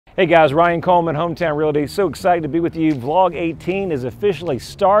Hey guys, Ryan Coleman, Hometown Realty. So excited to be with you. Vlog 18 is officially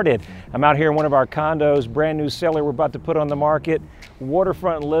started. I'm out here in one of our condos, brand new seller we're about to put on the market.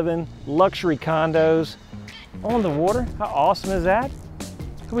 Waterfront living, luxury condos on the water. How awesome is that?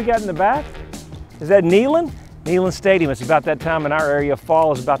 Who we got in the back? Is that Neyland? Neyland Stadium. It's about that time in our area.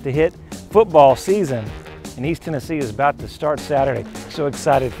 Fall is about to hit. Football season in East Tennessee is about to start Saturday. So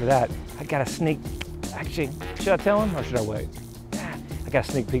excited for that. I got a sneak, actually, should I tell him or should I wait? I got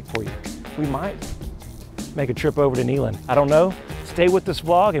a sneak peek for you. We might make a trip over to Neyland. I don't know. Stay with this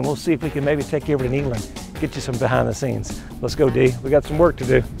vlog and we'll see if we can maybe take you over to Neyland. Get you some behind the scenes. Let's go, D. We got some work to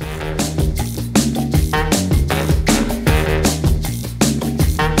do.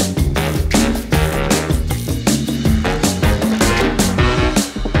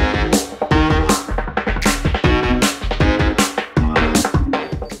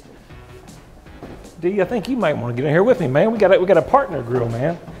 D, I think you might want to get in here with me, man. We got a partner grill,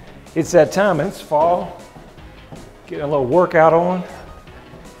 man. It's that time, and it's fall. Getting a little workout on.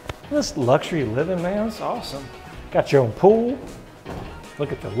 This luxury living, man, it's awesome. Got your own pool.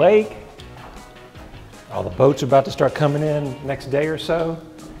 Look at the lake. All the boats are about to start coming in next day or so.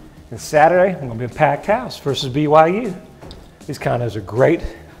 And Saturday, I'm gonna be a packed house versus BYU. These condos are great.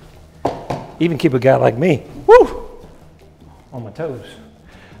 Even keep a guy like me, woo, on my toes.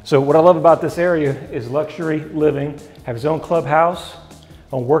 So what I love about this area is luxury living, have his own clubhouse,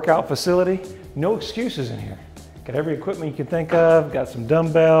 own workout facility, no excuses in here. Got every equipment you can think of, got some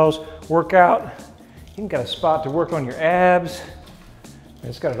dumbbells, workout, even got a spot to work on your abs.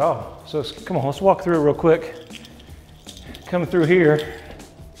 It's got it all. So come on, let's walk through it real quick. Coming through here,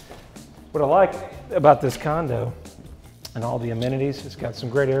 what I like about this condo and all the amenities, it's got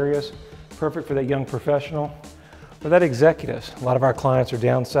some great areas, perfect for that young professional. For that executives, a lot of our clients are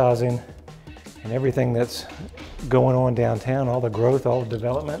downsizing and everything that's going on downtown, all the growth, all the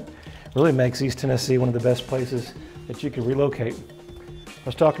development, really makes East Tennessee one of the best places that you can relocate. I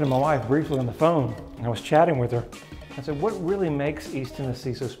was talking to my wife briefly on the phone and I was chatting with her. I said, what really makes East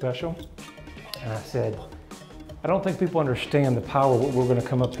Tennessee so special? And I said, I don't think people understand the power of what we're gonna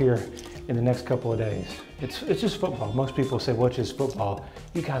come up here in the next couple of days. It's just football. Most people say, well, it's just football.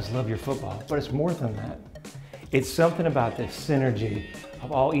 You guys love your football, but it's more than that. It's something about the synergy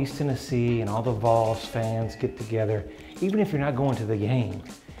of all East Tennessee and all the Vols fans get together. Even if you're not going to the game,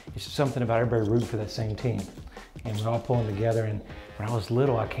 it's just something about everybody rooting for that same team. And we're all pulling together. And when I was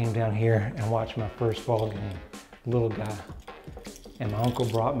little, I came down here and watched my first ball game, little guy. And my uncle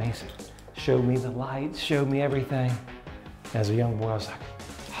brought me, showed me the lights, showed me everything. As a young boy, I was like,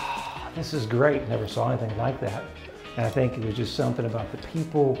 oh, this is great. Never saw anything like that. And I think it was just something about the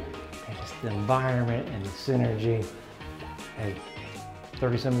people, and just the environment and the synergy. Hey,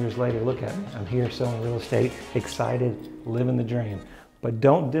 30-some years later, look at me. I'm here selling real estate, excited, living the dream. But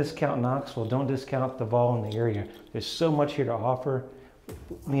don't discount Knoxville, don't discount the Vol in the area. There's so much here to offer.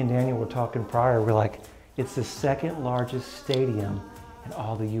 Me and Daniel were talking prior, we're like, it's the second largest stadium in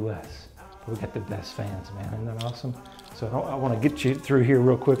all the US. We got the best fans, man, isn't that awesome? So I want to get you through here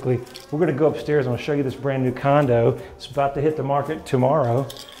real quickly. We're gonna go upstairs, I'm gonna show you this brand new condo. It's about to hit the market tomorrow.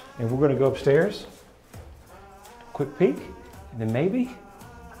 And we're gonna go upstairs, quick peek, and then maybe,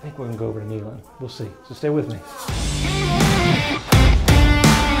 I think we're gonna go over to Neyland. We'll see, so stay with me.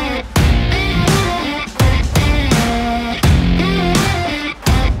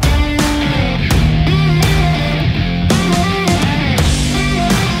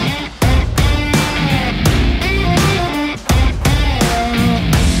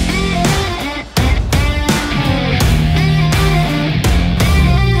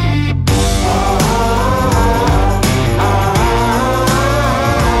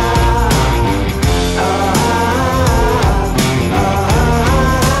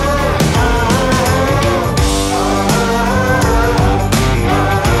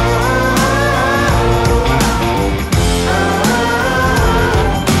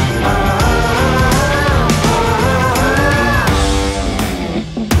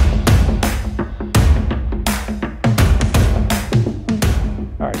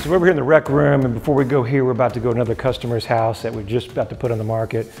 So we're over here in the rec room, and before we go here, we're about to go to another customer's house that we're just about to put on the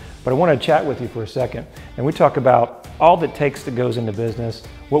market. But I want to chat with you for a second, and we talk about all that takes that goes into business,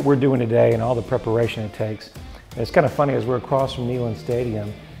 what we're doing today, and all the preparation it takes. And it's kind of funny, as we're across from Neyland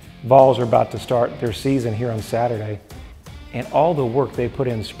Stadium, Vols are about to start their season here on Saturday, and all the work they put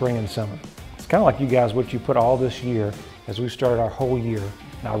in spring and summer. It's kind of like you guys, what you put all this year, as we started our whole year,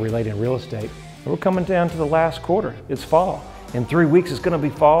 now related in real estate, and we're coming down to the last quarter. It's fall. In 3 weeks, it's gonna be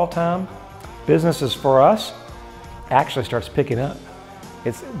fall time. Businesses for us actually starts picking up.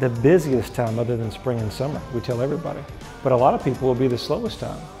 It's the busiest time other than spring and summer, we tell everybody. But a lot of people will be the slowest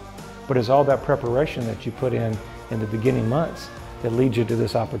time. but it's all that preparation that you put in the beginning months that leads you to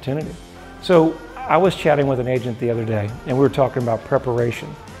this opportunity. So I was chatting with an agent the other day, and we were talking about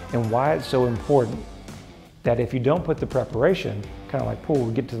preparation and why it's so important that if you don't put the preparation, kind of like pool,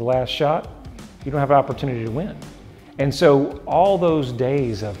 we get to the last shot, you don't have an opportunity to win. And so all those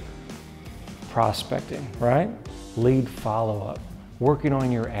days of prospecting, right? Lead follow-up, working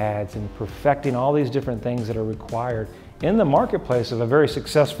on your ads and perfecting all these different things that are required in the marketplace of a very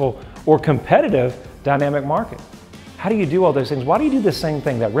successful or competitive dynamic market. How do you do all those things? Why do you do the same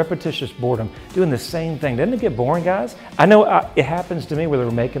thing, that repetitious boredom, doing the same thing? Doesn't it get boring, guys? I know it happens to me whether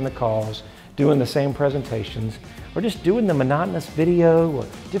we're making the calls, doing the same presentations, or just doing the monotonous video or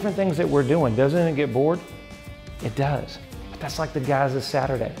different things that we're doing. Doesn't it get bored? It does. But that's like the guys this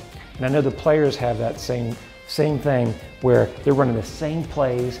Saturday. And I know the players have that same thing where they're running the same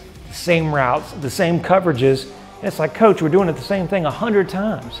plays, the same routes, the same coverages. And it's like, coach, we're doing it the same thing 100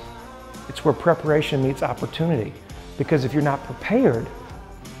 times. It's where preparation meets opportunity. Because if you're not prepared,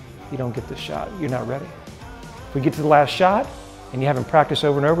 you don't get the shot. You're not ready. If we get to the last shot and you haven't practiced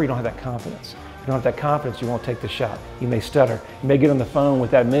over and over, you don't have that confidence. If you don't have that confidence, you won't take the shot. You may stutter. You may get on the phone with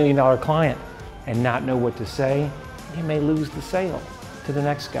that $1 million client and not know what to say. You may lose the sale to the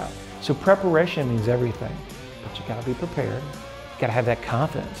next guy. So preparation means everything, but you gotta be prepared. You gotta have that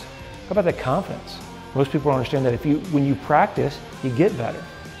confidence. How about that confidence? Most people don't understand that when you practice, you get better.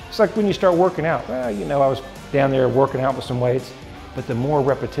 It's like when you start working out. Well, you know, I was down there working out with some weights, but the more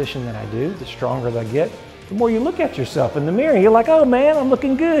repetition that I do, the stronger I get, the more you look at yourself in the mirror. You're like, oh man, I'm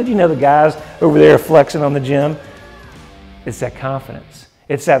looking good. You know, the guys over there flexing on the gym. It's that confidence.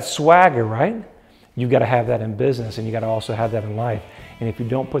 It's that swagger, right? You've got to have that in business, and you got to also have that in life. And if you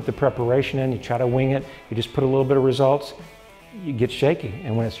don't put the preparation in, you try to wing it, you just put a little bit of results, you get shaky.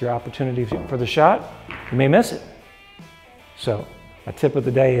 And when it's your opportunity for the shot, you may miss it. So my tip of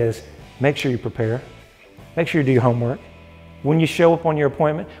the day is make sure you prepare. Make sure you do your homework. When you show up on your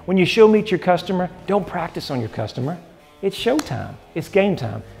appointment, when you meet your customer, don't practice on your customer. It's showtime. It's game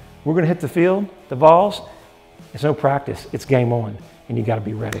time. We're going to hit the field, the balls. It's no practice. It's game on, and you got to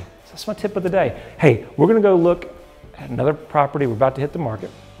be ready. So that's my tip of the day. Hey, we're going to go look at another property. We're about to hit the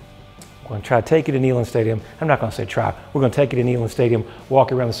market. We're going to try to take it to Neyland Stadium. I'm not going to say try. We're going to take it to Neyland Stadium,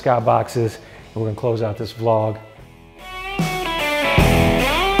 walk around the skyboxes, and we're going to close out this vlog.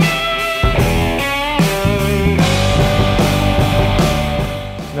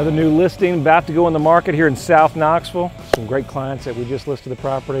 Another new listing about to go on the market here in South Knoxville. Some great clients that we just listed the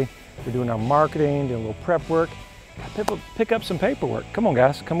property. We're doing our marketing, doing a little prep work. Pick up some paperwork. Come on,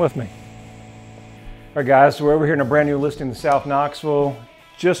 guys, come with me. All right, guys, so we're over here in a brand new listing in South Knoxville.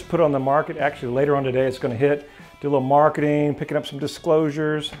 Just put on the market. Actually, later on today, it's going to hit. Do a little marketing, picking up some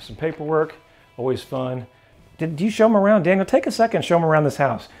disclosures, some paperwork. Always fun. Did you show them around? Daniel, take a second, show them around this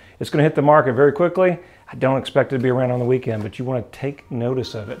house. It's going to hit the market very quickly. I don't expect it to be around on the weekend, but you want to take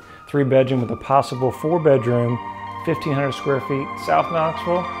notice of it. 3-bedroom with a possible 4-bedroom, 1,500 square feet, South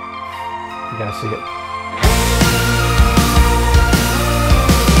Knoxville. You gotta see it.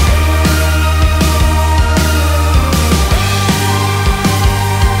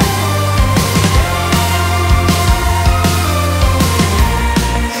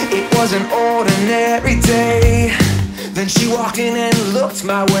 It was an ordinary day. Then she walked in and looked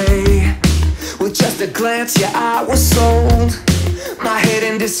my way. With just a glance, yeah, I was sold. My head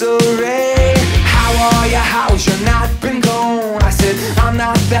in disarray. How are ya? How's your night been gone? I said, I'm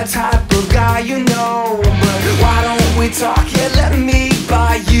not that type of guy, you know. But why don't we talk? Yeah, let me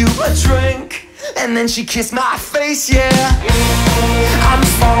buy you a drink. And then she kissed my face, yeah. I'm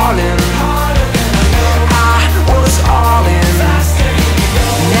falling. I was all in.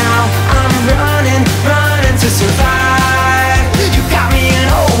 Now I'm running to survive. You got me in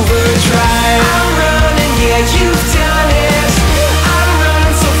overdrive. I'm running, yeah, you've done it. I'm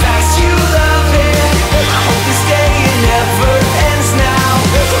running so fast, you love it. I hope this day it never ends now.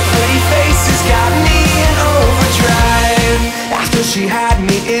 The pretty face has got me in overdrive. After she had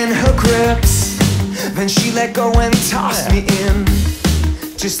me in her grips, then she let go and tossed me in.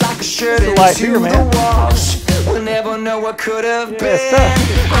 Just like a shirt into the wash. We'll never know what could have been.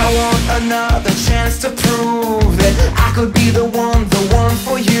 I want another chance to prove that I could be the one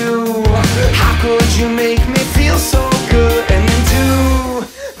for you. How could you make me feel so good and then do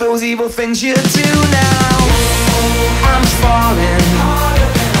those evil things you do now? I'm falling.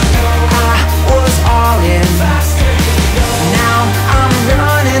 I was all in. Now I'm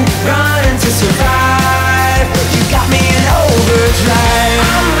running to survive. You got me in overdrive.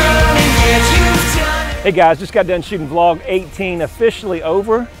 I'm running, yeah, you've done. Hey guys, just got done shooting vlog 18, officially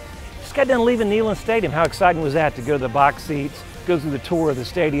over. Just got done leaving Neyland Stadium. How exciting was that to go to the box seats, go go through the tour of the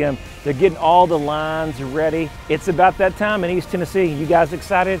stadium. They're getting all the lines ready. It's about that time in East Tennessee. You guys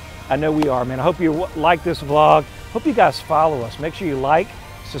excited? I know we are, man. I hope you like this vlog. Hope you guys follow us. Make sure you like,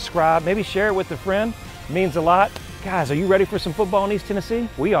 subscribe, maybe share it with a friend. It means a lot. Guys, are you ready for some football in East Tennessee?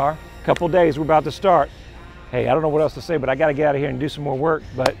 We are. A couple days, we're about to start. Hey, I don't know what else to say, but I got to get out of here and do some more work,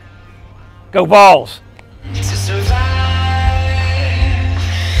 but go Vols!